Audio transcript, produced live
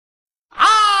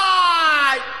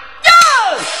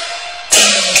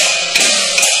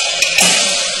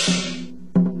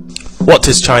What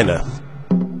is China?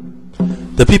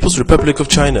 The People's Republic of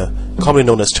China, commonly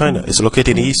known as China, is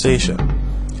located in East Asia.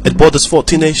 It borders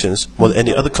 14 nations, more than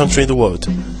any other country in the world.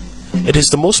 It is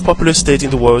the most populous state in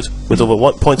the world, with over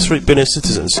 1.3 billion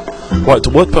citizens. While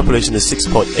the world population is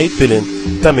 6.8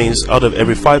 billion, that means out of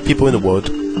every 5 people in the world,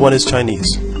 1 is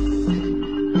Chinese.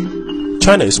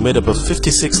 China is made up of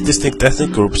 56 distinct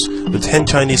ethnic groups, with Han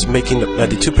Chinese making up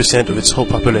 92% of its whole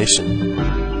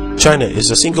population. China is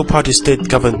a single-party state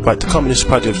governed by the Communist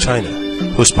Party of China,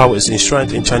 whose power is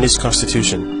enshrined in Chinese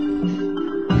constitution.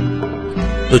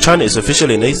 Though China is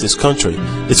officially an atheist country,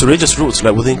 its religious roots lie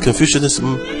within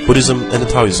Confucianism, Buddhism, and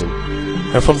Taoism,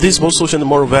 and from these most social and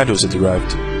moral values are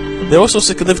derived. There are also a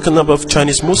significant number of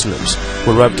Chinese Muslims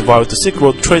who arrived via the Silk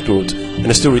Road trade route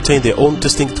and still retain their own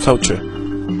distinct culture.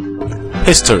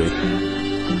 History.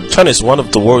 China is one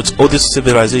of the world's oldest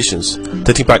civilizations,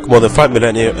 dating back more than 5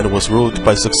 millennia and was ruled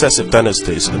by successive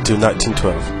dynasties until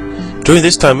 1912. During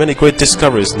this time, many great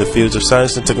discoveries in the fields of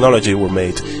science and technology were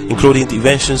made, including the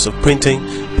inventions of printing,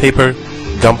 paper,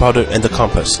 gunpowder, and the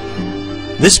compass.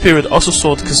 This period also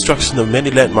saw the construction of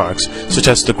many landmarks, such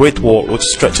as the Great Wall, which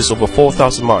stretches over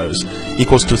 4,000 miles,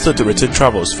 equals to 30 return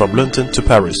travels from London to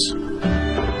Paris.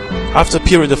 After a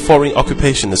period of foreign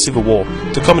occupation and civil war,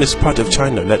 the Communist Party of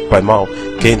China, led by Mao,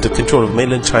 gained the control of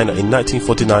mainland China in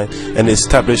 1949 and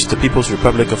established the People's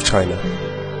Republic of China.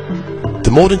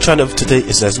 The modern China of today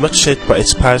is as much shaped by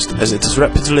its past as it is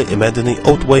rapidly abandoning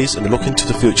old ways and looking to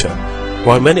the future.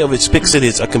 While many of its big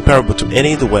cities are comparable to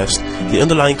any in the West, the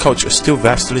underlying culture is still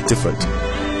vastly different.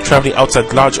 Traveling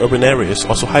outside large urban areas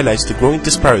also highlights the growing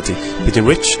disparity between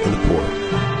rich and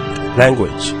poor.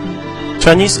 Language.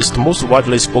 Chinese is the most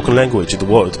widely spoken language in the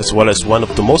world, as well as one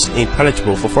of the most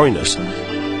intelligible for foreigners.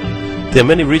 There are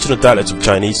many regional dialects of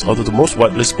Chinese, although the most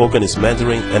widely spoken is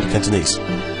Mandarin and Cantonese.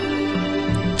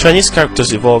 Chinese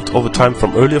characters evolved over time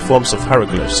from earlier forms of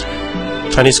hieroglyphs.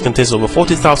 Chinese contains over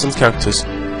 40,000 characters,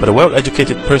 but a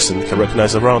well-educated person can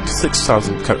recognize around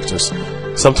 6,000 characters.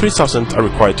 Some 3,000 are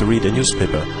required to read a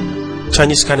newspaper.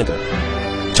 Chinese calendar.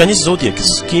 Chinese zodiac is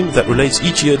a scheme that relates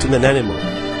each year to an animal.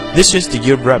 This is the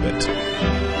year of rabbit.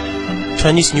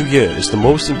 Chinese New Year is the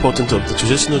most important of the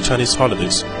traditional Chinese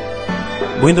holidays.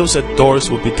 Windows and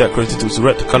doors will be decorated with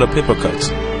red color paper cuts,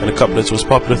 and the couplets with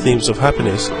popular themes of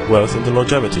happiness, wealth, and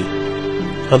longevity.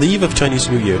 On the eve of Chinese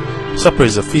New Year, supper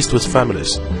is a feast with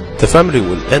families. The family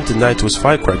will end the night with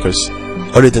firecrackers.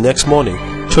 Early the next morning,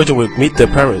 children will meet their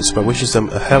parents by wishing them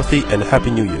a healthy and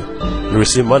happy New Year, and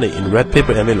receive money in red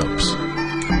paper envelopes.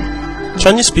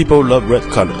 Chinese people love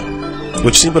red color,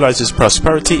 which symbolizes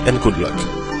prosperity and good luck.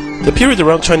 The period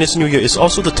around Chinese New Year is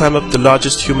also the time of the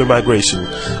largest human migration,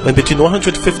 when between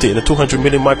 150 and 200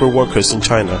 million migrant workers in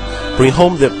China bring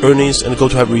home their earnings and go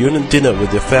to have reunion dinner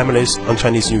with their families on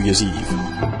Chinese New Year's Eve.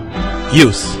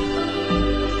 Youth.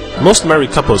 Most married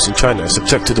couples in China are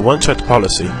subject to the one-child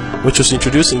policy, which was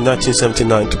introduced in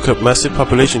 1979 to curb massive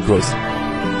population growth.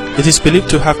 It is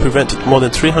believed to have prevented more than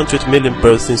 300 million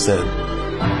births since then.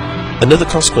 Another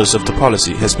consequence of the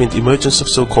policy has been the emergence of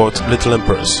so-called little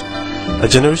emperors. A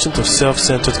generation of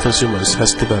self-centered consumers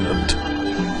has developed.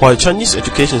 While the Chinese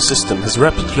education system has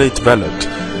rapidly developed,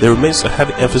 there remains a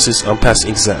heavy emphasis on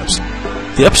passing exams.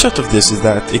 The upshot of this is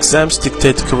that exams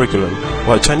dictate the curriculum.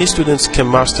 While Chinese students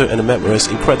can master and memorize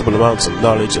incredible amounts of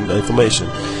knowledge and information,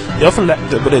 they often lack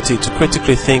the ability to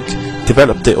critically think,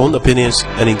 develop their own opinions,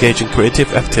 and engage in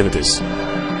creative activities.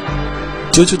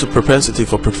 Due to the propensity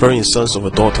for preferring sons over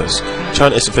daughters,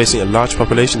 China is facing a large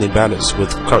population imbalance, with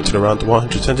currently around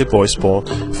 120 boys born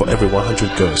for every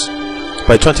 100 girls.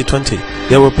 By 2020,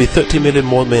 there will be 30 million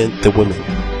more men than women.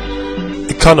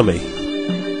 Economy.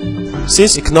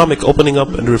 Since economic opening up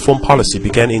and reform policy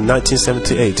began in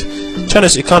 1978,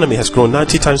 China's economy has grown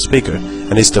 90 times bigger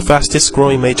and is the fastest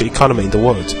growing major economy in the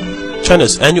world.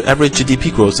 China's annual average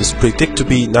GDP growth is predicted to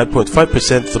be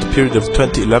 9.5% for the period of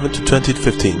 2011 to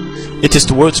 2015. It is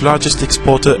the world's largest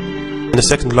exporter and the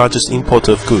second largest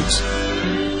importer of goods.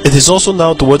 It is also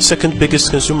now the world's second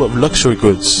biggest consumer of luxury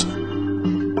goods.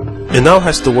 It now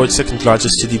has the world's second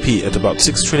largest GDP at about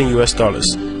 $6 trillion,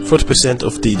 40%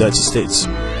 of the United States.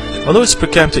 Although its per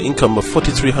capita income of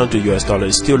 $4,300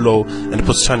 is still low and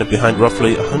puts China behind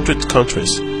roughly 100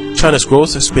 countries, China's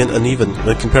growth has been uneven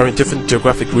when comparing different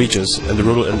geographic regions and the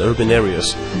rural and urban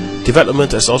areas.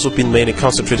 Development has also been mainly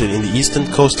concentrated in the eastern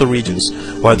coastal regions,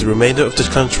 while the remainder of the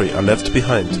country are left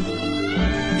behind.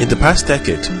 In the past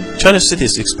decade, China's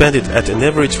cities expanded at an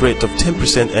average rate of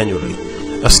 10% annually,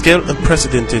 a scale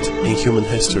unprecedented in human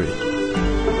history.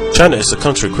 China is a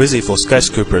country crazy for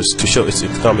skyscrapers to show its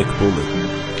economic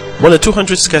booming. More than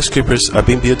 200 skyscrapers are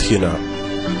being built here now.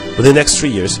 Within the next 3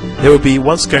 years, there will be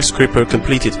 1 skyscraper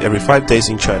completed every 5 days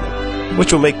in China,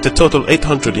 which will make the total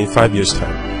 800 in 5 years'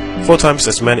 time, 4 times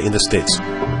as many in the States.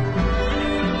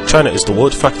 China is the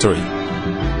world factory.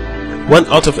 1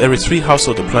 out of every 3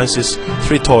 household appliances,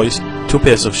 3 toys, 2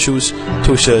 pairs of shoes,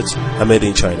 2 shirts are made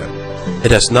in China.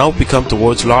 It has now become the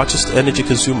world's largest energy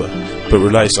consumer, but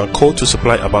relies on coal to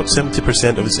supply about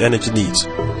 70% of its energy needs.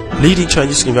 Leading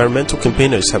Chinese environmental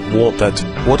campaigners have warned that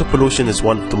water pollution is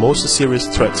one of the most serious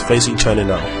threats facing China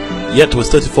now. Yet with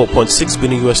 $34.6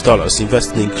 billion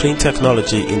invested in clean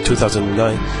technology in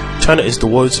 2009, China is the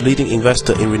world's leading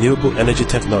investor in renewable energy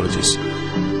technologies.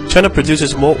 China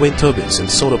produces more wind turbines and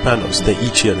solar panels than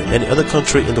each year than any other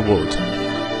country in the world.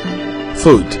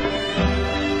 Food.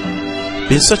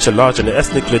 Being such a large and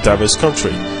ethnically diverse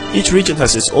country, each region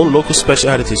has its own local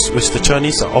specialities which the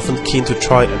Chinese are often keen to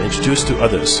try and introduce to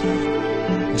others.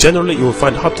 Generally, you will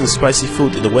find hot and spicy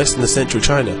food in the west and the central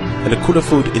China, and a cooler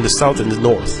food in the south and the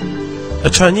north. A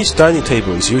Chinese dining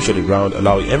table is usually round,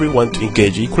 allowing everyone to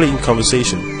engage equally in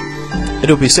conversation. It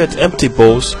will be set empty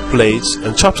bowls, plates,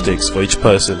 and chopsticks for each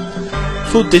person.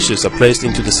 Food dishes are placed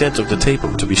into the center of the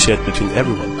table to be shared between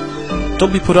everyone.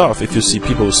 Don't be put off if you see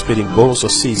people spitting bones or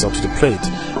seeds onto the plate.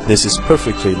 This is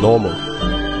perfectly normal.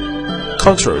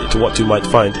 Contrary to what you might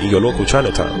find in your local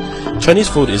Chinatown, Chinese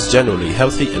food is generally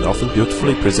healthy and often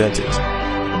beautifully presented.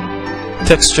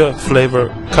 Texture, flavor,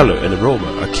 color, and aroma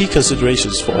are key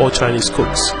considerations for all Chinese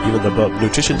cooks, even above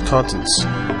nutrition contents.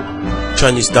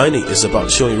 Chinese dining is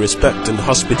about showing respect and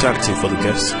hospitality for the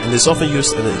guests, and is often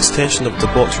used as an extension of the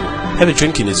boardroom. Heavy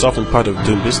drinking is often part of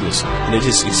doing business, and it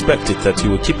is expected that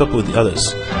you will keep up with the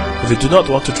others. If you do not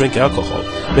want to drink alcohol,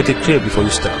 make it clear before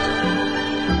you start.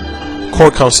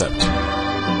 Core concept.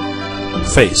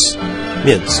 Face.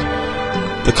 面子.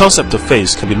 The concept of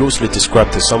face can be loosely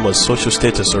described as someone's social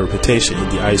status or reputation in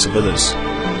the eyes of others.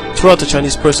 Throughout the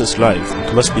Chinese person's life,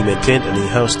 it must be maintained and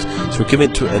enhanced through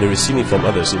giving to and receiving from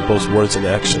others in both words and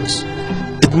actions.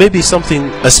 It may be something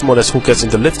as small as who gets in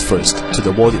the lift first to the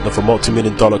awarding of a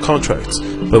multi-million-dollar contract,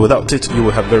 but without it you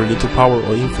will have very little power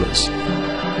or influence.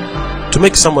 To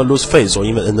make someone lose face or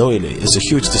even unknowingly is a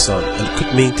huge design and it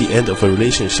could mean the end of a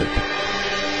relationship.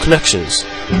 Connections.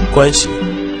 关系.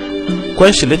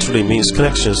 关系 literally means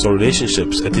connections or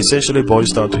relationships and essentially boils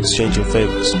down to exchanging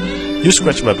favors. You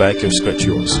scratch my back, you scratch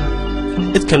yours.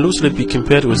 It can loosely be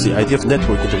compared with the idea of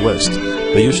network in the West,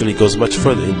 but usually goes much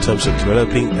further in terms of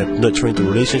developing and nurturing the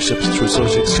relationships through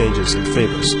social exchanges and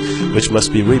favors, which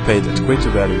must be repaid at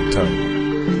greater value in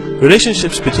time.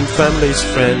 Relationships between families,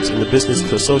 friends, and the business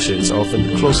of associates are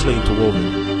often closely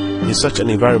interwoven. In such an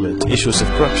environment, issues of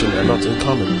corruption are not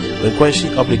uncommon when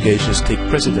guanxi obligations take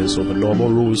precedence over normal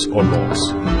rules or laws.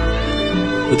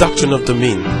 The doctrine of the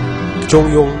mean, 中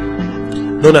庸,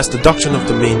 known as the doctrine of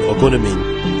the mean or good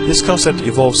mean. This concept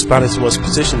involves balancing one's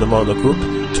position among a group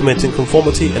to maintain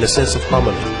conformity and a sense of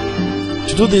harmony.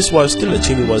 To do this while still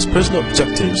achieving one's personal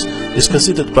objectives is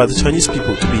considered by the Chinese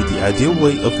people to be the ideal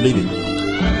way of living.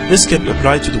 This can be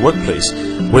applied to the workplace,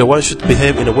 where one should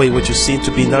behave in a way which is seen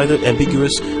to be neither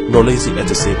ambiguous nor lazy at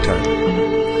the same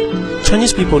time.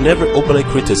 Chinese people never openly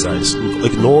criticize,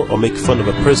 ignore, or make fun of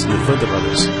a person in front of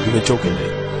others, even jokingly.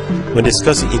 When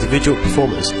discussing individual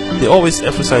performance, they always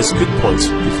emphasize good points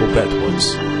before bad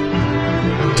ones.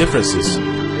 Differences.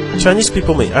 Chinese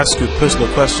people may ask you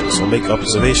personal questions or make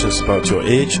observations about your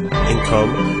age,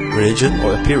 income, religion,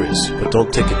 or appearance, but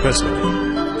don't take it personally.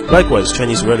 Likewise,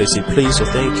 Chinese rarely say please or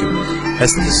thank you,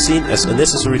 as it is seen as a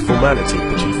necessary formality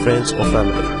between friends or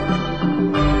family.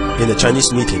 In a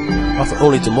Chinese meeting, often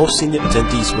only the most senior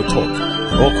attendees will talk,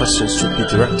 and all questions should be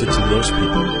directed to those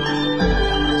people.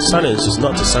 Silence is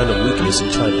not a sign of weakness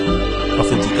in China.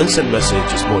 Often the unsent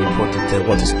message is more important than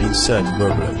what is being said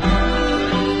verbally.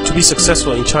 To be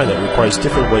successful in China requires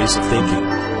different ways of thinking.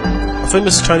 A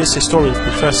famous Chinese historian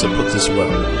professor put this well.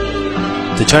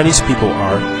 The Chinese people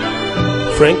are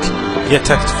frank yet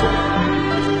tactful,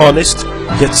 honest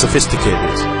yet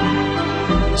sophisticated,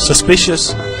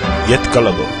 suspicious yet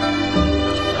gullible,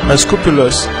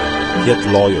 unscrupulous yet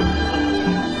loyal,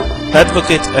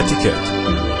 advocate etiquette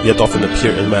yet often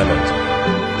appear unmannered,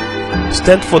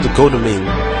 stand for the golden mean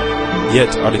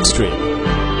yet are extreme,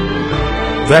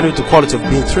 value the quality of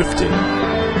being thrifty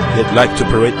yet like to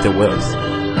parade their wealth,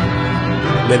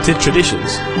 maintain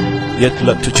traditions yet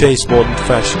love to chase modern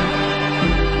fashion,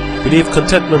 believe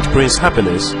contentment brings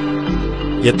happiness,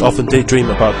 yet often daydream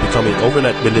about becoming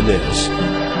overnight millionaires.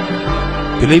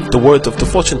 Believe the word of the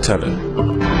fortune teller,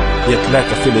 yet lack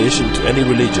affiliation to any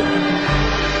religion.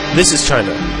 This is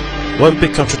China, one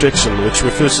big contradiction which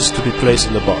refuses to be placed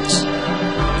in a box.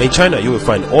 In China, you will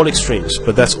find all extremes,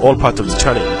 but that's all part of the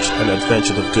challenge and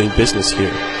adventure of doing business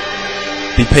here.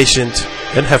 Be patient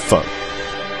and have fun.